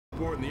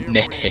airport and the Nah,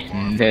 airport ain't far.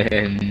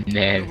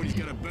 Nobody's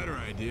nah, got a better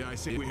idea. I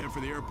say we head for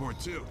the airport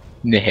too.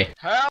 nah.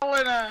 Hell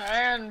in a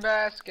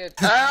handbasket.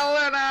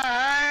 Hell in a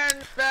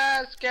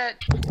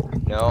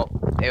handbasket. No,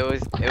 it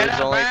was In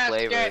a only basket.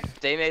 flavored.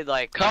 They made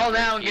like Call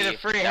down, jerky get a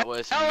free. that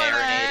was Hell in a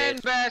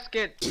marinated.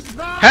 handbasket.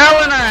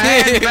 Hell in a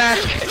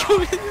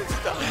handbasket.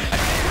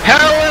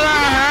 Hell in a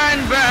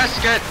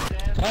handbasket.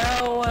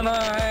 Hell in a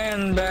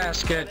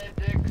handbasket.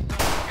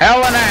 Hell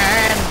in a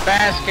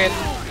handbasket.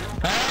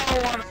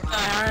 Hell in a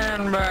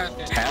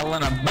handbasket. Hell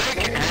in a big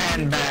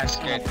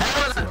handbasket.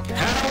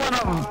 Hell in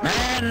a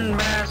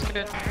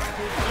handbasket.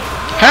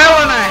 Hell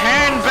in a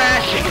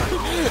handbasket.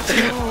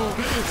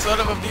 Son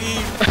of a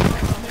bee.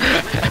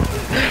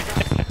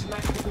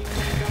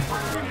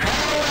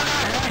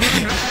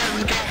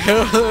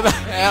 Hell in a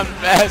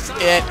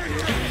handbasket.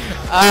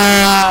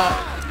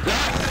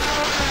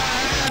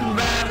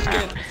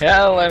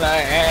 Hell in a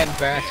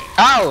handbasket.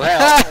 Oh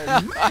hell!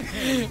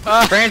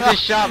 Francis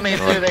shot me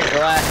through the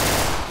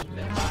glass.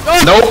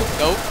 Nope.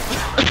 Nope.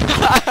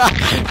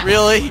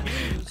 Really?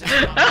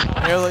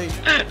 Really?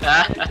 Nope.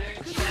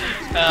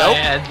 I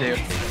had to.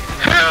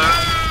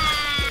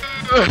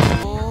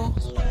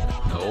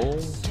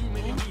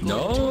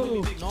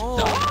 No.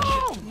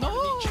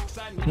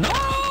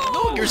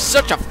 No, you're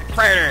such a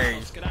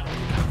fag.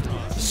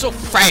 So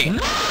fag.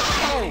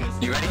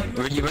 You ready?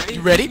 You ready?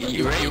 You ready?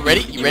 You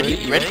ready? You ready?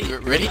 You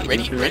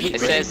ready? Ready? It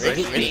says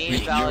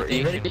being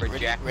validated for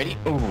Jack. Ready?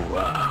 Ooh,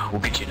 we'll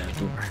get you that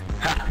door.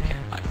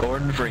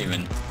 Gordon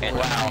Freeman. And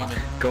Wow,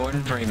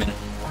 Gordon Freeman.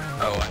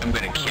 Oh, I'm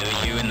gonna kill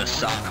you in the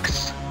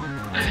socks.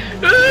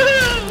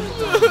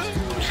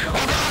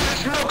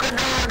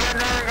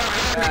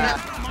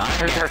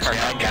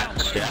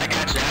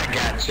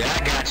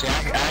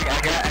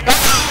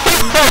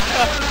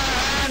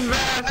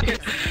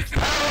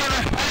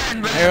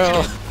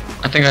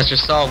 I think I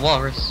just saw a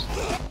walrus.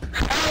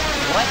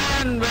 what?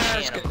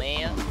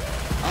 Man.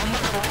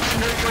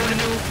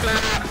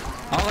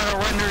 I'm gonna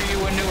render you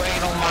a new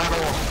anal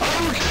model.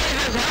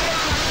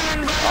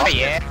 Oh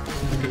yeah.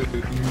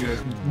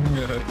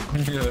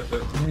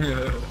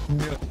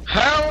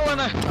 Hell in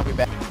a... I'll be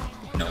back.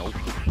 No.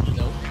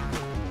 No.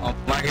 Oh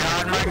my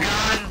god, my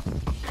god.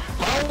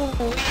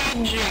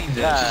 Holy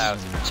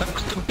Jesus.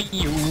 Sucks to be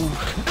you.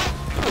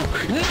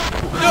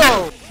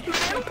 No.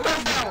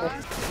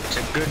 It's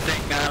a good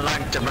thing I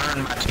like to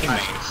burn my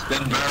teammates,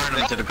 then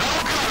burn into the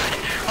ground.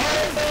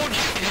 Oh,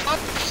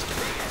 Jesus.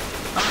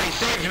 Oh, he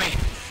saved me.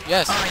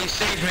 Yes. Oh, you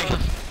saved me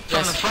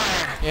from the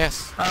fire.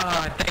 Yes.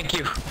 Oh, thank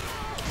you.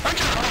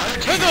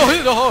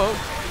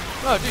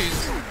 Oh, jeez.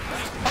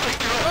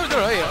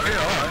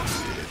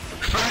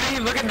 Funny,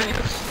 look at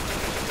this.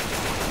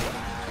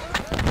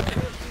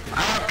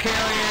 I'll kill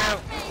you.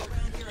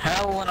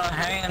 Hell in a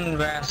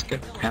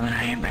handbasket. Hell in a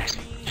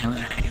handbasket. Hell in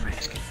a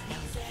handbasket.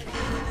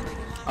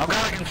 Oh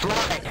god, I can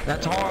fly.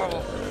 That's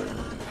horrible.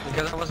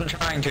 Because I wasn't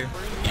trying to.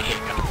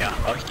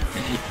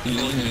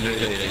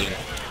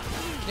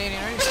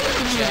 Canadian, are you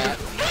still in chat?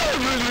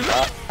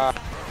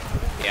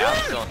 Yeah, I'm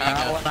still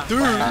Hell in a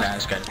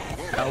handbasket.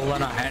 Hell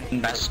in a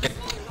handbasket.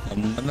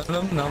 Num num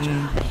num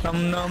num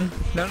num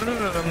num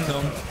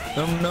num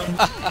num num.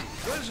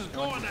 This is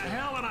going to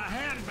hell in a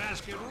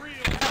handbasket real.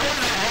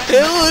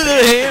 Hell in a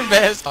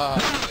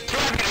handbasket.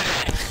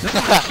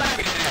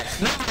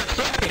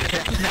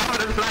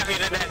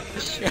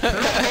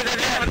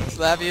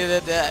 Slap you to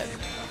death.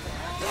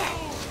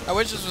 I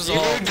wish this was all.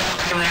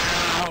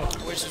 I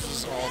wish this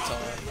was all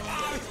time.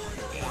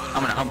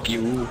 I'm gonna hump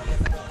you.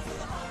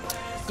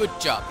 Good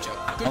job, Joe.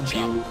 Good Hump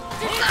job. you.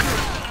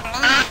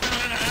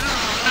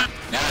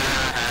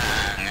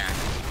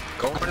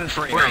 Gordon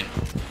Freeman.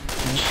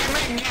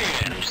 Jimmy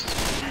Gibbs.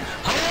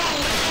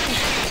 Holy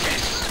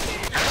Jesus.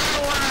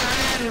 Hell in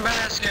a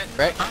handbasket.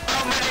 Right.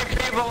 How many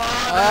people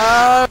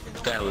are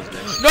there? That was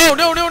this. No.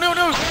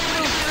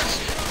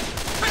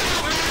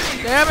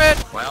 Damn it.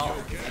 Well,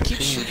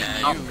 she's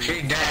dead. you,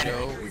 She's dead.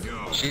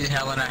 Joe. She's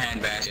hell in a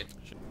handbasket.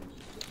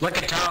 Lick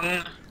a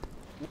tongue.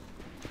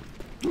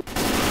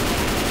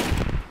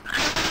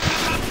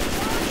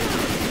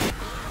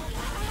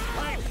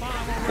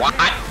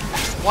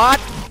 What?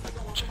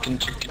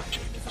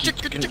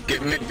 Chicken,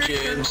 give me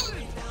kids.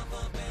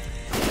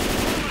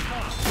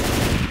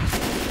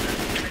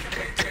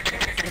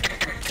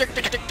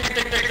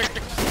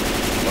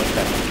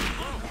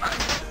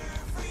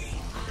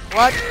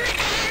 What?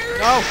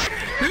 No.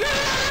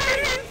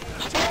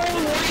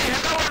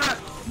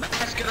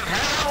 Basket of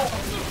hell.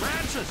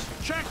 Francis,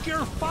 check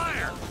your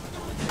fire.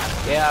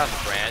 Yeah,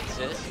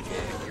 Francis.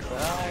 You're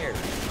fired.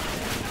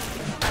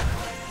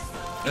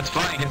 That's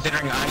funny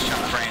considering I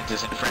shot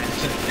Francis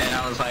and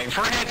I was like,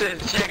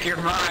 Francis, check your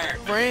fire.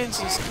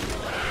 Francis.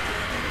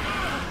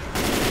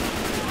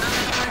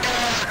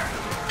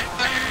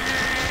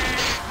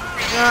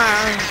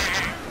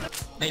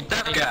 Hey,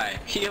 tough guy,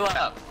 heal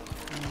up.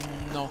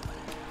 No.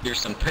 Here's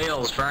some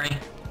pills, Fernie.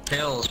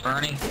 Pills,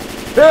 Fernie.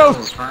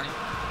 Pills! Fernie.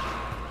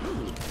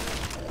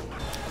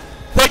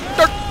 They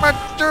took my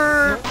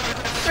dirt!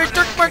 They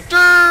took my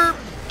dirt!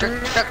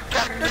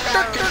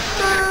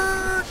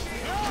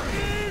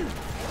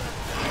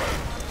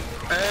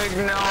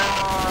 Ignore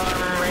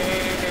me.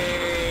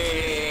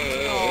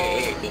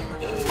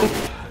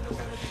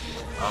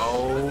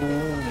 Oh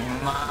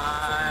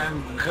my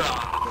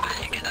god.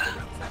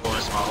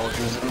 Force my horse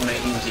is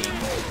amazing.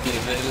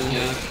 Give it a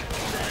lick.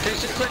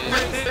 Taste it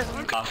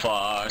like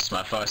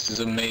my fuss is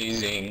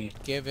amazing.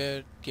 Give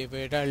it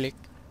a lick.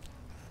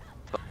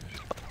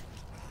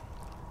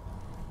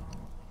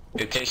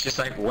 It tastes just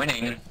like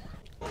winning.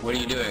 What are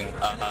you doing?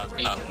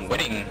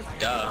 Winning.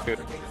 Duh.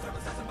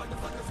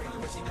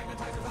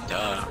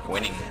 Duh.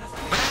 Winning.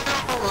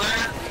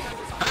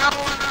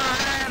 Hell in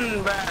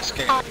a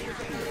handbasket.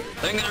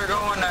 Things are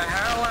going to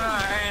hell in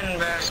a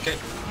handbasket.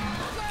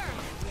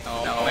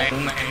 Oh no,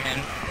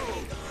 man.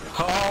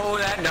 Oh,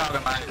 that dog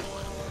of mine.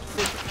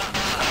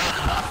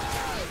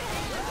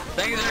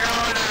 Things are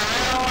going to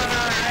hell in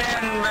a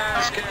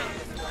handbasket.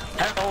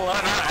 Hell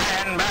in a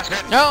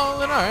handbasket.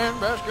 Hell in a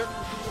handbasket.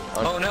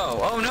 Oh no,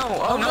 oh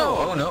no, oh no,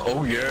 oh no,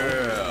 oh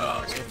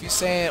yeah. So if you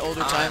say it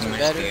older times are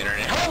better.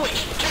 Holy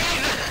Jesus!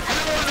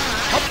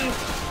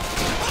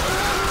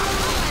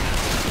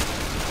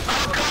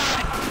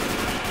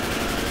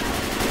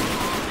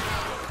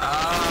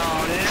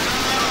 Oh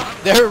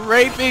no! They're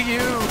raping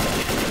you!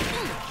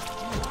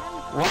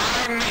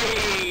 Why me?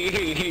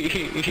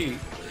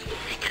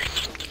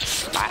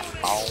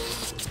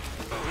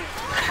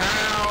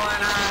 Hell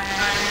in a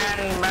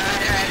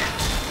handbasket.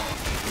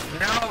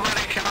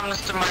 Nobody comes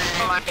to my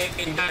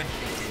aid,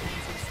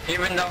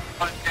 even though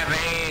I have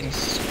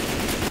AIDS.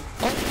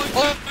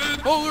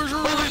 Holy shit!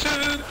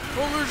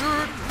 Holy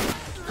shit!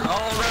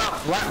 Hold up,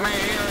 let me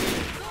hear you.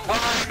 Why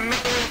me?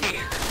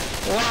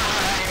 Why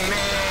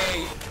me?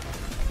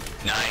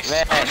 Nice.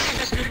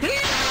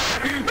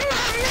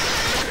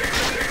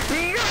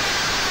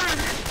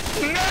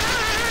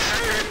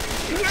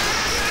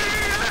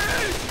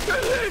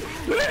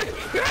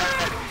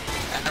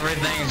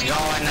 Everything's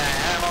going to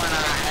hell in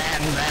a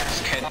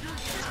handbasket.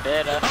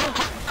 Better.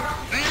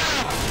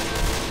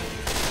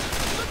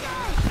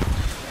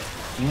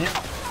 No.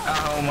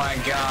 Oh my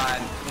god.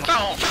 No.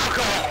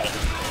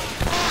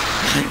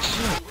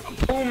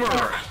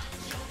 Boomer.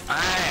 I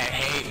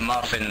hate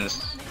muffins.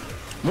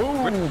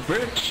 Move,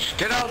 bitch.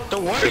 Get out the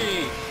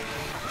way.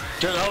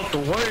 Get out the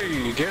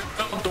way. Get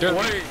out the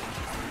way.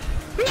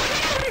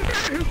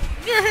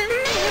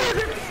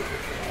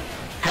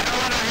 Hell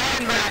in a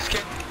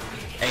handbasket.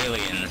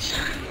 Aliens.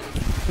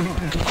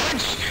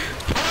 Punch.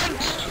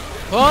 Punch.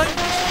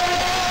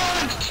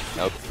 Punch!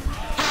 Nope.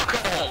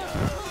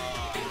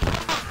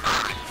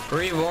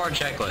 Reward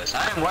checklist.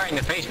 I am wearing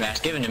the face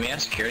mask given to me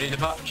at security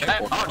department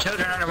checkpoint. All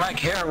children under my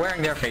care are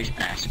wearing their face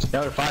masks.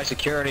 Notify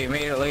security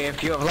immediately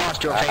if you have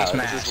lost your face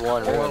mask,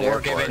 or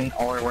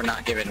were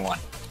not given one.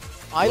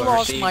 I You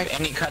lost received my...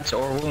 any cuts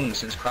or wounds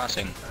since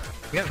crossing.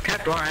 We have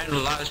kept or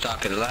handled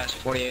livestock in the last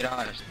 48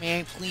 hours.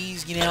 Man,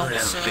 please get I out, don't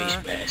have a sir. face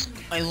mask.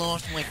 I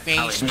lost my I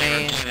face was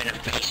never mask. given a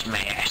face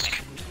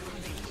mask.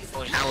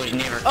 I was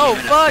never Oh,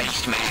 given fuck. a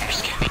face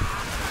mask.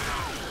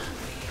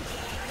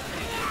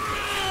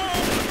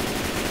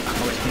 I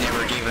was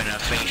never given a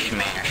face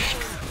mask.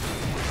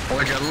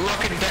 Would you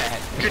look at that?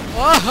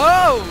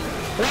 Whoa!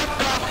 What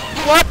the?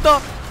 What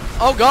the?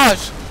 Oh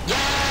gosh!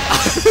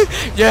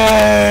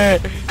 Yeah!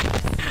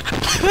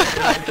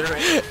 I threw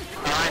it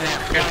on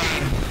that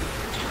plane.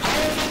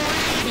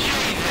 Holy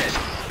Jesus!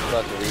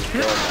 About to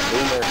refill my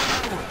boomer.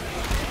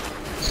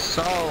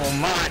 So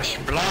much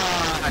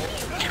blood.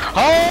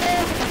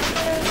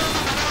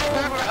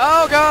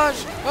 Oh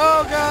gosh!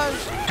 Oh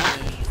gosh!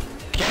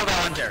 Kill the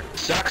hunter.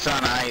 Sucks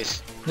on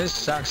ice. This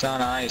sucks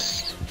on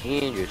ice.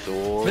 And your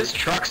sword. This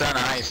truck's on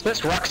ice.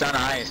 This ruck's on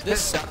ice.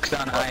 This duck's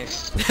on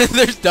ice.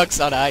 There's ducks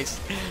on ice.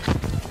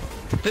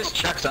 This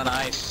truck's on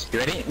ice. You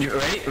ready? You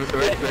ready? Ready?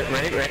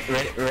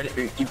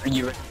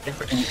 You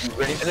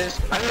ready for this?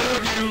 I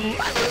love you.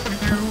 I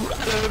love you.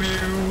 I love you.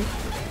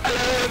 I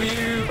love you.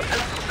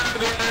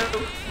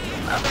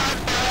 I love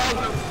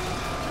you.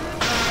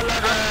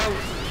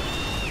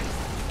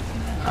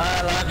 I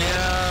love you.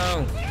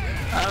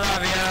 I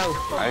love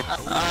you.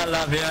 I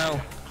love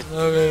you.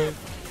 Love it.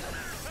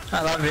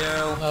 I love you.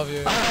 Love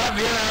you. I love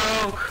you.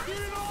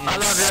 I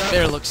love you.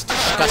 Spare looks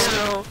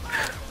disgusting.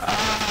 I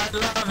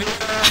love you.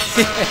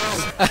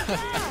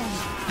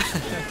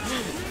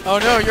 Oh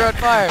no, you're on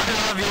fire. I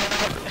love you.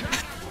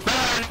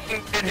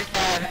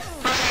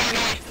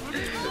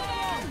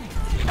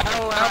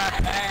 Oh,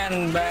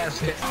 and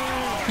basket.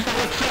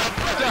 What's up?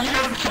 You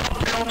know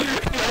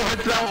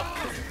what's up?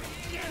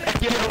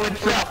 You know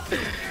what's up?